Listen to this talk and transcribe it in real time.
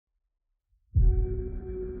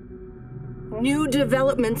New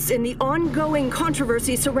developments in the ongoing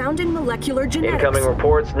controversy surrounding molecular genetics. Incoming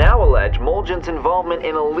reports now allege Mulgen's involvement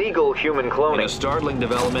in illegal human cloning. In a startling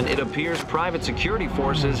development, it appears private security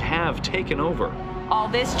forces have taken over. All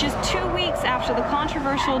this just 2 weeks after the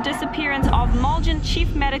controversial disappearance of Mulgen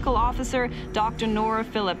Chief Medical Officer Dr. Nora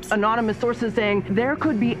Phillips. Anonymous sources saying there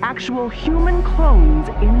could be actual human clones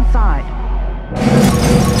inside.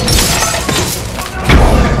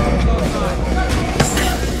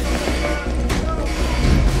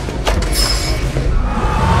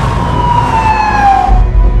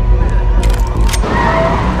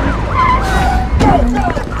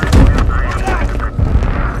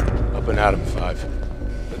 Up and at him, 5.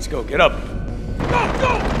 Let's go, get up. Go,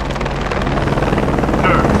 go!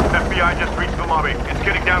 Sir, FBI just reached the lobby. It's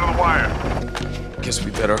getting down to the wire. Guess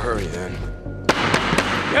we better hurry then.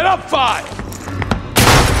 Get up, 5!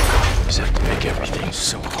 Just have to make everything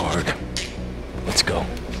so hard. Let's go.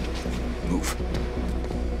 Move.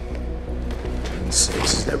 For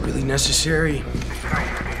sakes, is that really necessary?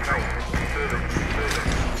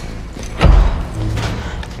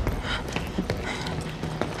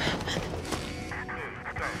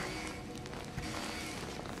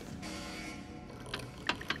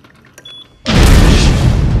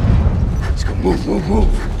 Move, move, move.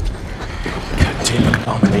 Goddamn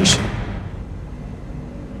abomination.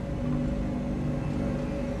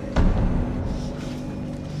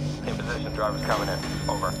 In position, driver's coming in.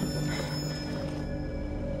 Over.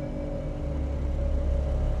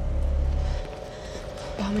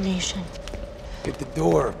 Abomination. Hit the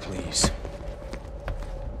door, please.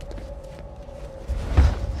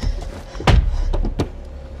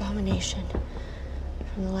 Abomination.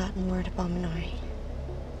 From the Latin word abominare.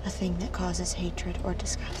 A thing that causes hatred or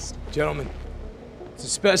disgust. Gentlemen, it's a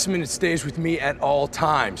specimen that stays with me at all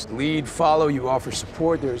times. Lead, follow, you offer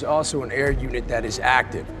support. There is also an air unit that is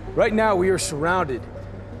active. Right now, we are surrounded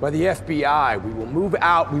by the FBI. We will move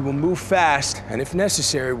out, we will move fast, and if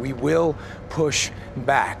necessary, we will push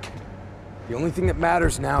back. The only thing that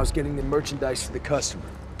matters now is getting the merchandise to the customer.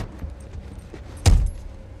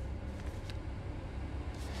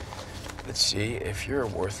 Let's see if you're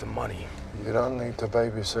worth the money. You don't need to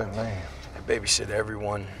babysit me. I babysit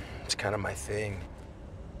everyone. It's kind of my thing.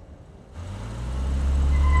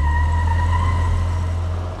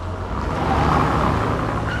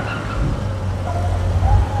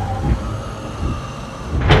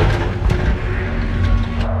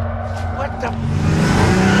 What the?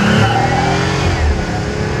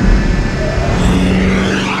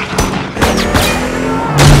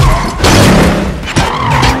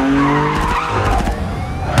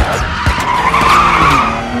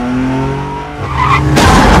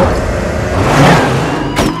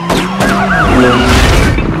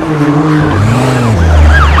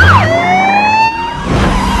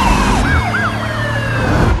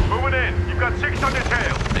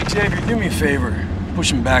 Do me a favor,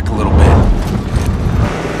 push him back a little bit.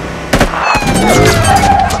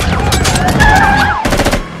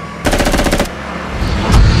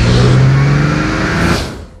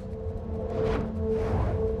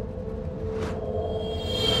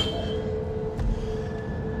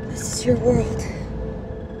 This is your world.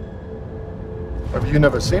 Have you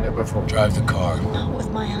never seen it before? Drive the car. Not with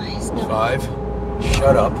my eyes, no. 5,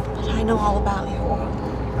 shut up. But I know all about your world.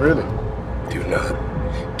 Really? Do not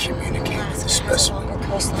communicate with the specimen.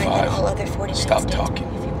 5, stop talking.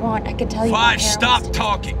 If you want, I can tell you. 5, stop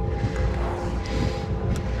talking.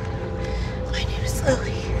 My name is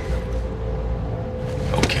Lily.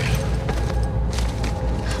 Okay.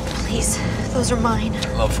 Please, those are mine.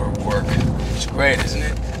 I love her work. It's great, isn't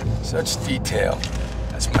it? Such detail.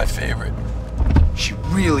 That's my favorite. She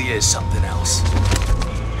really is something else.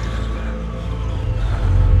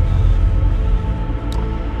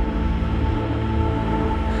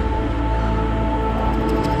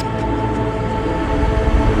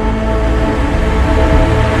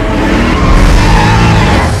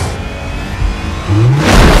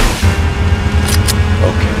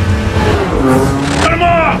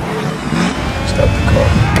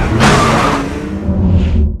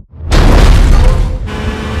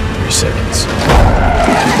 Seconds.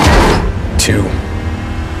 2, 1.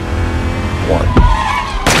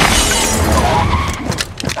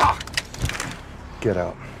 Get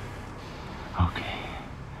out. Okay.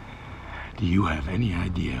 Do you have any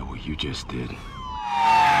idea what you just did?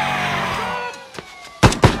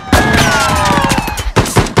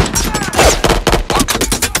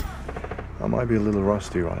 I might be a little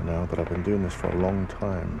rusty right now, but I've been doing this for a long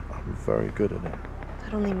time. I'm very good at it.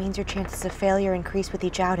 That only means your chances of failure increase with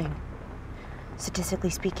each outing. Statistically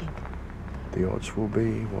speaking. The odds will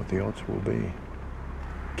be what the odds will be.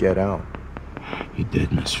 Get out. You're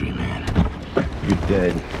dead, mystery man. You're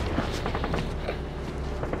dead.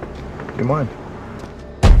 You mind?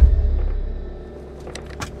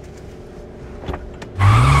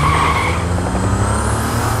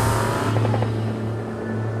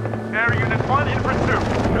 Air Unit 1 in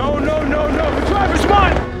pursuit. No, no, no, no! The driver's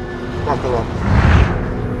mine! Buckle up.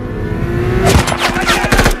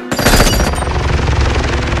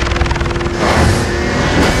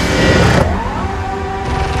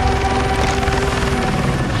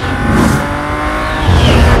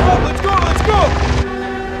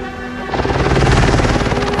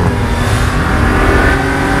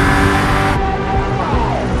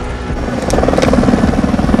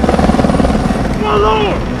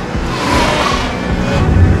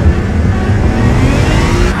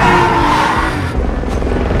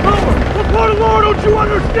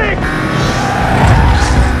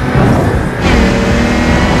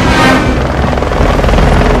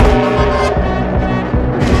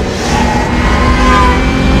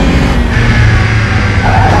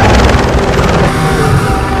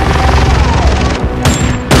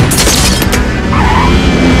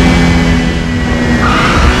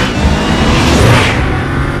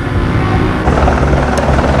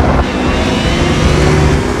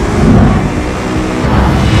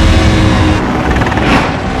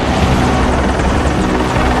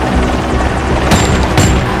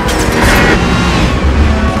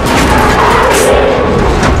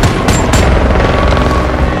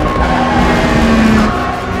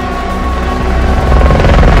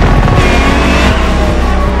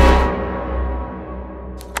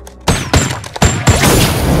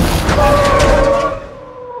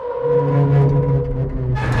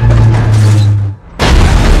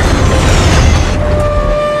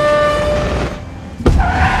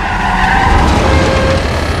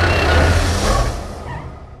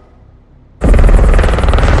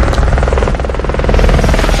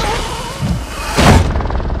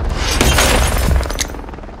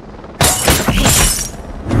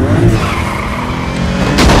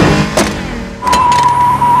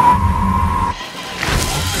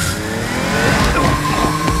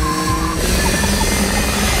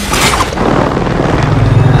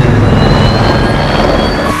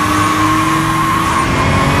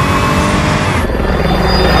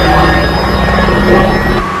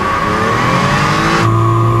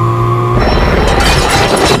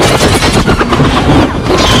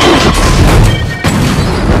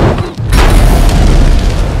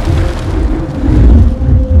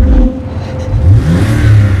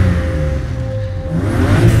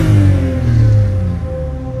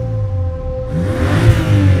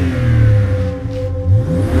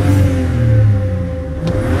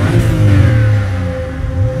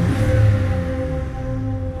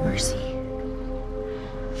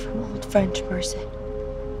 French mercy,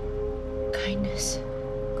 kindness,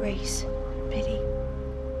 grace, pity.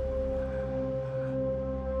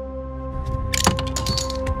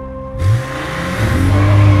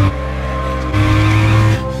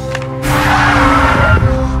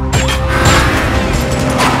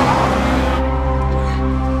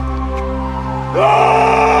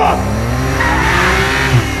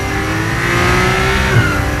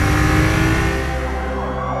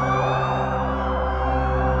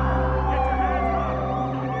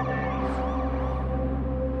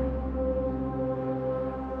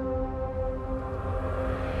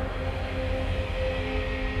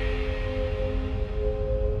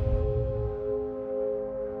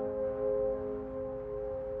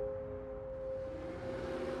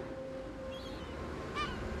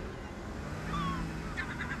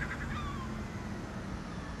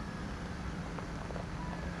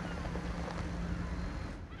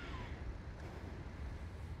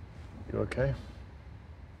 You okay?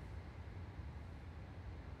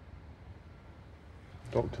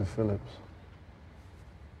 Dr. Phillips.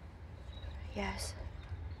 Yes.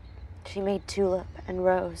 She made tulip and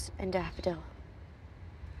rose and daffodil.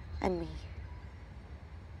 And me.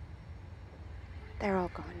 They're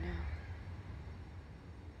all gone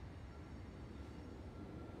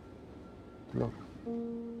now. Look.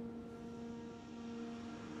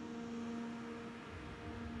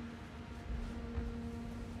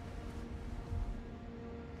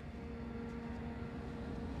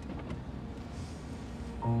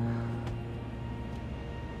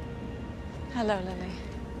 Hello, Lily.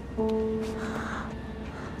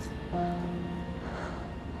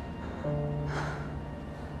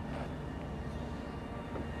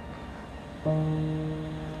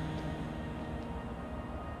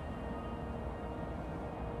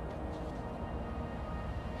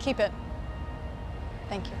 Keep it.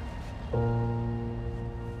 Thank you.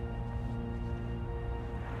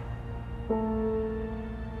 you.